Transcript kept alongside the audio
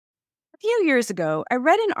few years ago, I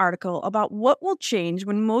read an article about what will change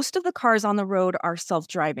when most of the cars on the road are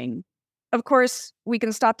self-driving. Of course, we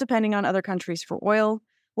can stop depending on other countries for oil,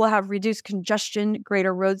 we'll have reduced congestion,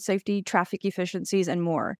 greater road safety, traffic efficiencies, and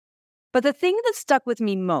more. But the thing that stuck with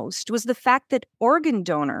me most was the fact that organ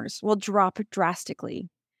donors will drop drastically.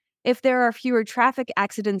 If there are fewer traffic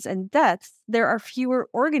accidents and deaths, there are fewer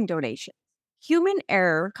organ donations. Human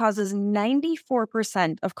error causes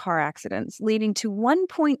 94% of car accidents, leading to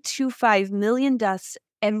 1.25 million deaths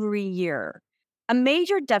every year. A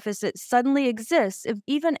major deficit suddenly exists if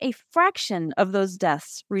even a fraction of those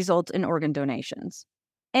deaths result in organ donations.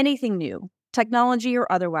 Anything new, technology or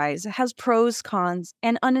otherwise, has pros, cons,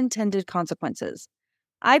 and unintended consequences.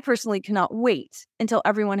 I personally cannot wait until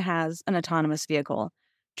everyone has an autonomous vehicle.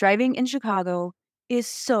 Driving in Chicago is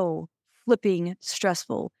so flipping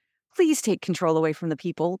stressful. Please take control away from the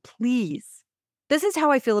people, please. This is how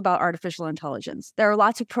I feel about artificial intelligence. There are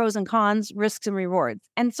lots of pros and cons, risks and rewards,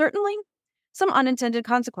 and certainly some unintended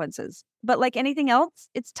consequences. But like anything else,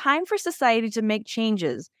 it's time for society to make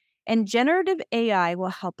changes, and generative AI will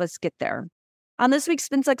help us get there. On this week's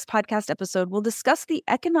SpinSucks podcast episode, we'll discuss the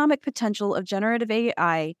economic potential of generative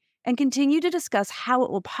AI and continue to discuss how it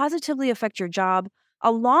will positively affect your job,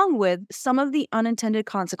 along with some of the unintended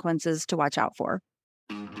consequences to watch out for.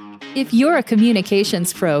 If you're a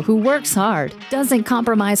communications pro who works hard, doesn't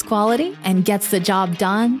compromise quality, and gets the job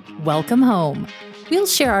done, welcome home. We'll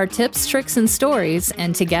share our tips, tricks, and stories,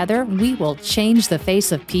 and together we will change the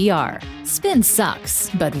face of PR. Spin sucks,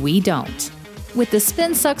 but we don't. With the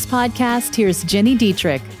SpinSucks podcast, here's Gini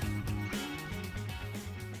Dietrich.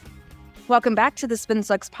 Welcome back to the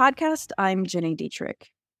SpinSucks podcast. I'm Gini Dietrich.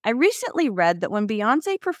 I recently read that when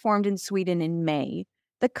Beyoncé performed in Sweden in May,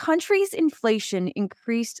 the country's inflation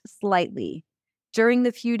increased slightly during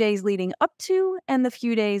the few days leading up to and the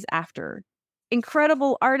few days after.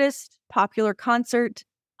 Incredible artist, popular concert,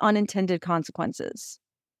 unintended consequences.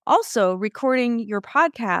 Also, recording your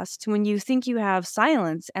podcast when you think you have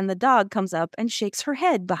silence and the dog comes up and shakes her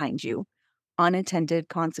head behind you. Unintended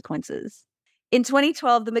consequences. In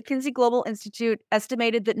 2012, the McKinsey Global Institute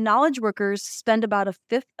estimated that knowledge workers spend about a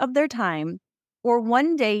fifth of their time, or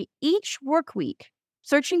one day each work week,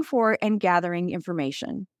 searching for and gathering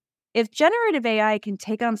information. If generative AI can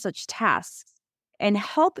take on such tasks and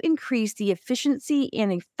help increase the efficiency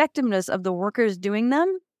and effectiveness of the workers doing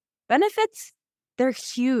them, benefits, they're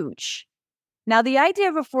huge. Now, the idea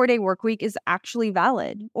of a 4-day work week is actually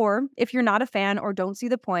valid, or if you're not a fan or don't see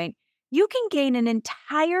the point, you can gain an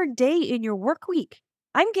entire day in your work week.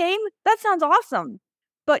 I'm game. That sounds awesome.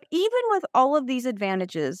 But even with all of these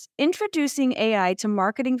advantages, introducing AI to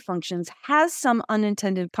marketing functions has some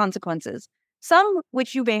unintended consequences, some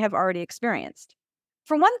which you may have already experienced.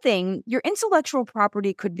 For one thing, your intellectual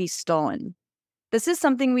property could be stolen. This is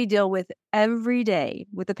something we deal with every day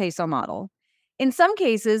with the peso model. In some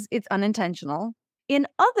cases, it's unintentional. In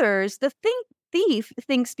others, the thief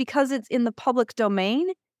thinks because it's in the public domain,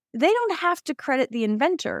 they don't have to credit the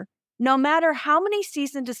inventor, no matter how many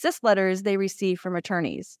cease and desist letters they receive from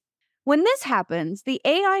attorneys. When this happens, the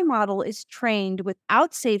AI model is trained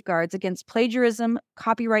without safeguards against plagiarism,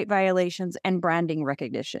 copyright violations, and branding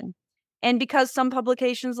recognition. And because some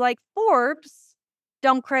publications like Forbes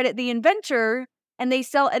don't credit the inventor and they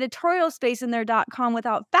sell editorial space in their .com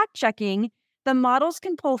without fact-checking, the models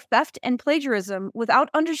can pull theft and plagiarism without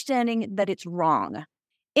understanding that it's wrong.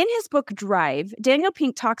 In his book, Drive, Daniel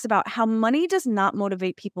Pink talks about how money does not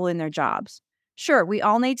motivate people in their jobs. Sure, we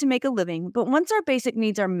all need to make a living, but once our basic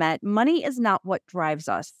needs are met, money is not what drives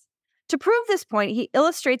us. To prove this point, he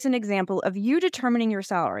illustrates an example of you determining your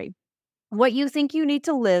salary. What you think you need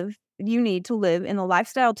to live in the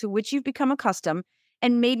lifestyle to which you've become accustomed,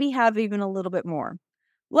 and maybe have even a little bit more.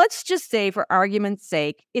 Let's just say, for argument's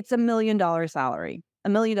sake, it's $1 million salary,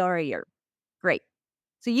 $1 million a year. Great.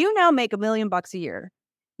 So you now make $1 million a year.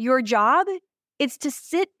 Your job is to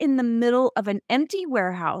sit in the middle of an empty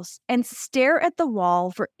warehouse and stare at the wall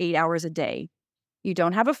for 8 hours a day. You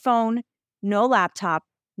don't have a phone, no laptop,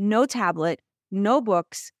 no tablet, no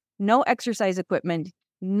books, no exercise equipment,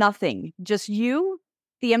 nothing. Just you,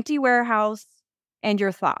 the empty warehouse, and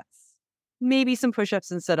your thoughts. Maybe some push-ups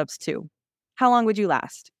and sit-ups too. How long would you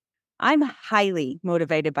last? I'm highly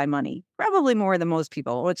motivated by money, probably more than most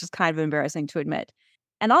people, which is kind of embarrassing to admit.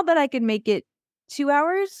 And I'll bet I could make it 2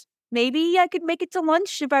 hours. Maybe I could make it to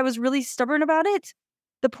lunch if I was really stubborn about it.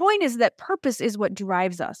 The point is that purpose is what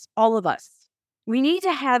drives us, all of us. We need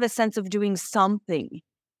to have a sense of doing something,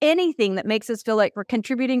 anything that makes us feel like we're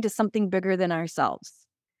contributing to something bigger than ourselves.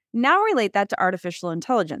 Now relate that to artificial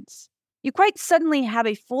intelligence. You quite suddenly have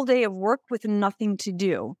a full day of work with nothing to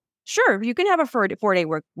do. Sure, you can have a 4-day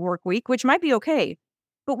work week, which might be okay.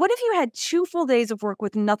 But what if you had 2 full days of work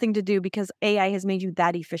with nothing to do because AI has made you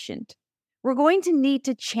that efficient? We're going to need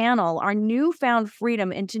to channel our newfound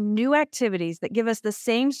freedom into new activities that give us the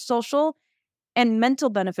same social and mental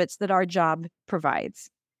benefits that our job provides.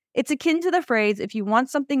 It's akin to the phrase, if you want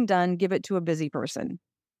something done, give it to a busy person.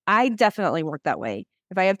 I definitely work that way.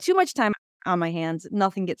 If I have too much time on my hands,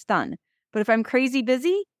 nothing gets done. But if I'm crazy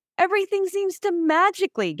busy, everything seems to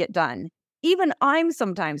magically get done. Even I'm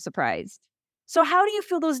sometimes surprised. So, how do you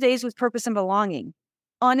fill those days with purpose and belonging?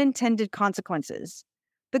 Unintended consequences.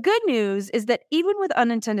 The good news is that even with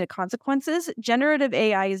unintended consequences, generative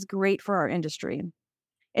AI is great for our industry.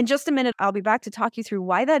 In just a minute, I'll be back to talk you through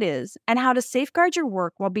why that is and how to safeguard your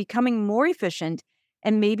work while becoming more efficient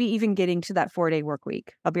and maybe even getting to that 4-day work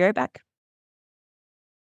week. I'll be right back.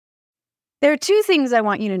 There are 2 things I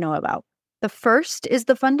want you to know about. The first is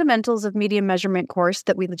the Fundamentals of Media Measurement course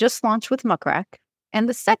that we just launched with Muckrack, and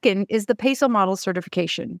the second is the PESO Model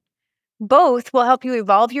certification. Both will help you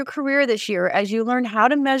evolve your career this year as you learn how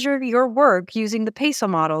to measure your work using the PESO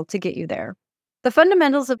model to get you there. The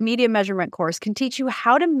Fundamentals of Media Measurement course can teach you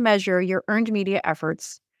how to measure your earned media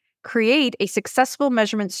efforts, create a successful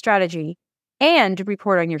measurement strategy, and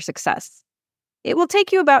report on your success. It will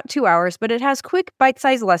take you about 2 hours, but it has quick,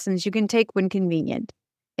 bite-sized lessons you can take when convenient.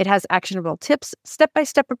 It has actionable tips,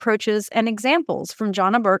 step-by-step approaches, and examples from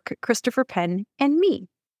Jonna Burke, Christopher Penn, and me.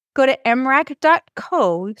 Go to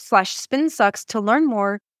mrac.co/spinsucks to learn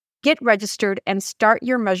more, get registered, and start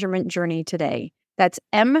your measurement journey today. That's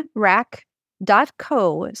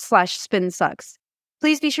mrac.co/spinsucks.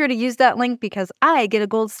 Please be sure to use that link because I get a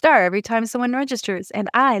gold star every time someone registers, and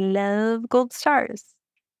I love gold stars.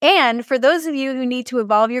 And for those of you who need to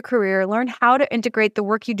evolve your career, learn how to integrate the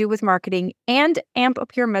work you do with marketing and amp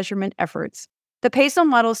up your measurement efforts, the PESO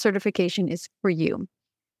Model certification is for you.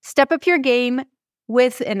 Step up your game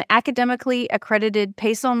with an academically accredited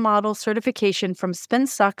PESO Model certification from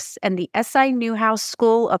SpinSucks and the SI Newhouse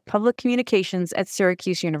School of Public Communications at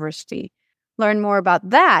Syracuse University. Learn more about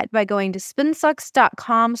that by going to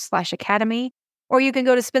spinsucks.com/academy, or you can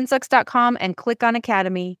go to spinsucks.com and click on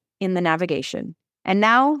Academy in the navigation. And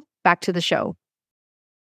now, back to the show.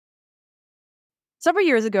 Several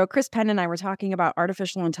years ago, Chris Penn and I were talking about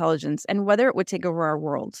artificial intelligence and whether it would take over our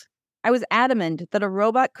world. I was adamant that a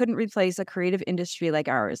robot couldn't replace a creative industry like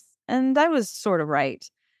ours, and I was sort of right.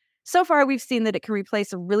 So far, we've seen that it can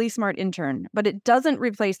replace a really smart intern, but it doesn't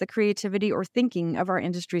replace the creativity or thinking of our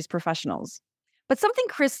industry's professionals. But something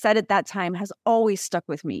Chris said at that time has always stuck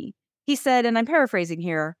with me. He said, and I'm paraphrasing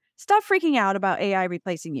here, "Stop freaking out about AI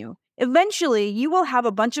replacing you. Eventually, you will have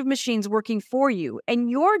a bunch of machines working for you, and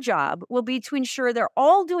your job will be to ensure they're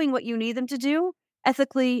all doing what you need them to do,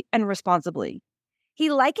 ethically and responsibly." He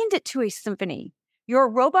likened it to a symphony. Your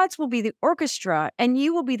robots will be the orchestra, and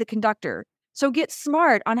you will be the conductor. So get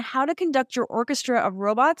smart on how to conduct your orchestra of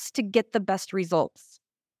robots to get the best results.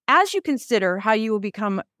 As you consider how you will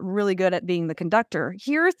become really good at being the conductor,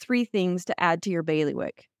 here are 3 things to add to your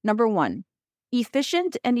bailiwick. Number 1,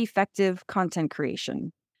 efficient and effective content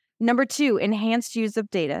creation. Number 2, enhanced use of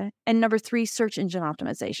data. And number 3, search engine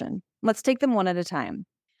optimization. Let's take them one at a time.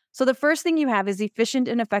 So the first thing you have is efficient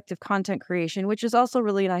and effective content creation, which is also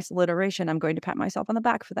really nice alliteration. I'm going to pat myself on the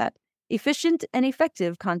back for that. Efficient and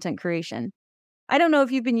effective content creation. I don't know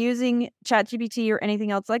if you've been using ChatGPT or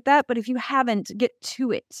anything else like that, but if you haven't, get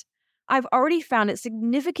to it. I've already found it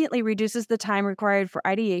significantly reduces the time required for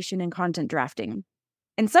ideation and content drafting.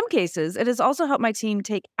 In some cases, it has also helped my team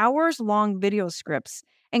take hours-long video scripts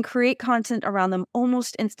and create content around them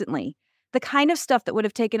almost instantly, the kind of stuff that would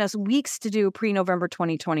have taken us weeks to do pre-November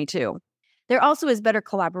 2022. There also is better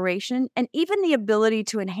collaboration and even the ability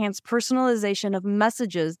to enhance personalization of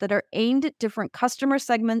messages that are aimed at different customer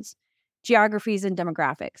segments, geographies, and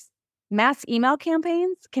demographics. Mass email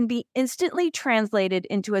campaigns can be instantly translated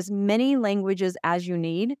into as many languages as you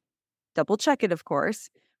need. Double check it, of course,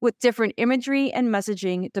 with different imagery and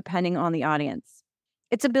messaging depending on the audience.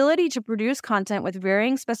 Its ability to produce content with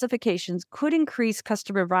varying specifications could increase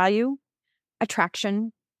customer value,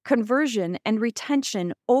 attraction, conversion, and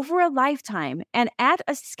retention over a lifetime and at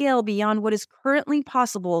a scale beyond what is currently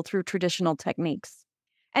possible through traditional techniques.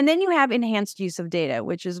 And then you have enhanced use of data,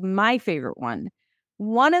 which is my favorite one.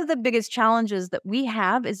 One of the biggest challenges that we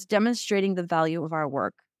have is demonstrating the value of our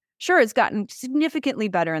work. Sure, it's gotten significantly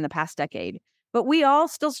better in the past decade, but we all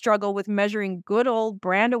still struggle with measuring good old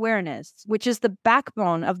brand awareness, which is the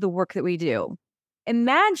backbone of the work that we do.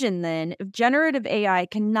 Imagine then if generative AI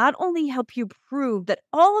can not only help you prove that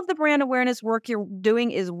all of the brand awareness work you're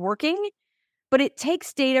doing is working, but it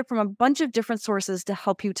takes data from a bunch of different sources to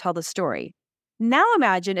help you tell the story. Now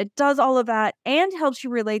imagine it does all of that and helps you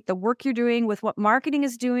relate the work you're doing with what marketing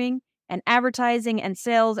is doing and advertising and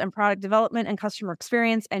sales and product development and customer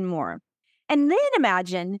experience and more. And then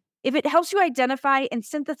imagine if it helps you identify and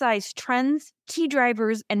synthesize trends, key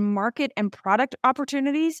drivers, and market and product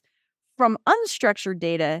opportunities from unstructured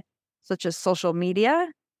data such as social media,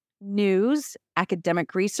 news,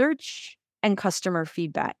 academic research, and customer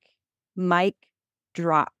feedback. Mic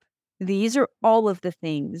drop. These are all of the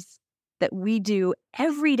things that we do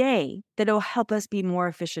every day that will help us be more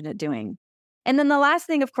efficient at doing. And then the last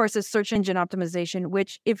thing, of course, is search engine optimization,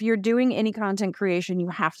 which if you're doing any content creation, you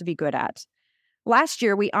have to be good at. Last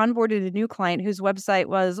year, we onboarded a new client whose website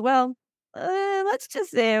was, let's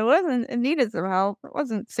just say it needed some help. It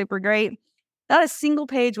wasn't super great. Not a single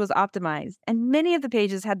page was optimized, and many of the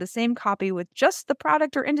pages had the same copy with just the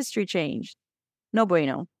product or industry changed. No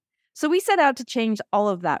bueno. So we set out to change all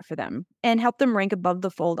of that for them and help them rank above the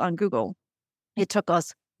fold on Google. It took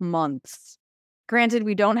us months. Granted,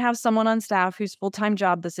 we don't have someone on staff whose full-time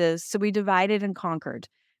job this is, so we divided and conquered.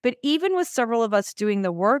 But even with several of us doing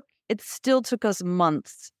the work, it still took us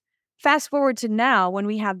months. Fast forward to now when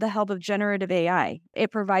we have the help of generative AI. It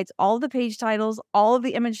provides all of the page titles, all of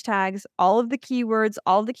the image tags, all of the keywords,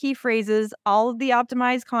 all of the key phrases, all of the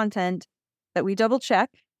optimized content that we double check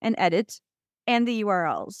and edit, and the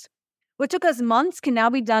URLs. What took us months can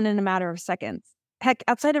now be done in a matter of seconds. Heck,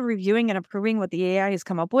 outside of reviewing and approving what the AI has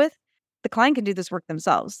come up with, the client can do this work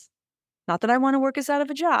themselves. Not that I want to work us out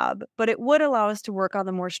of a job, but it would allow us to work on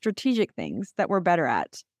the more strategic things that we're better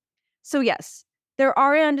at. So yes, there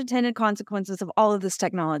are unintended consequences of all of this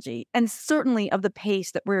technology, and certainly of the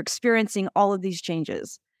pace that we're experiencing all of these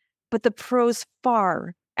changes. But the pros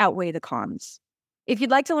far outweigh the cons. If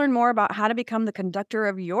you'd like to learn more about how to become the conductor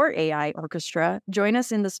of your AI orchestra, join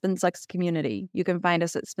us in the SpinSucks community. You can find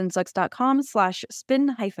us at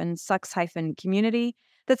spinsucks.com/spin-sucks-community.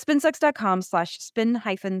 That's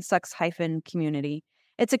spinsucks.com/spin-sucks-community.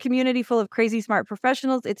 It's a community full of crazy smart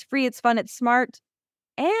professionals. It's free, it's fun, it's smart.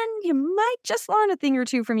 And you might just learn a thing or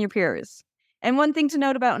two from your peers. And one thing to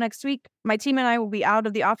note about next week, my team and I will be out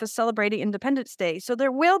of the office celebrating Independence Day, so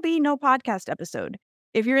there will be no podcast episode.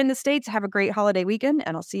 If you're in the States, have a great holiday weekend,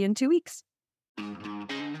 and I'll see you in 2 weeks.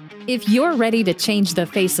 If you're ready to change the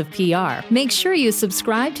face of PR, make sure you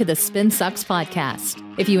subscribe to the Spin Sucks podcast.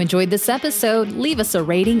 If you enjoyed this episode, leave us a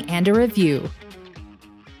rating and a review.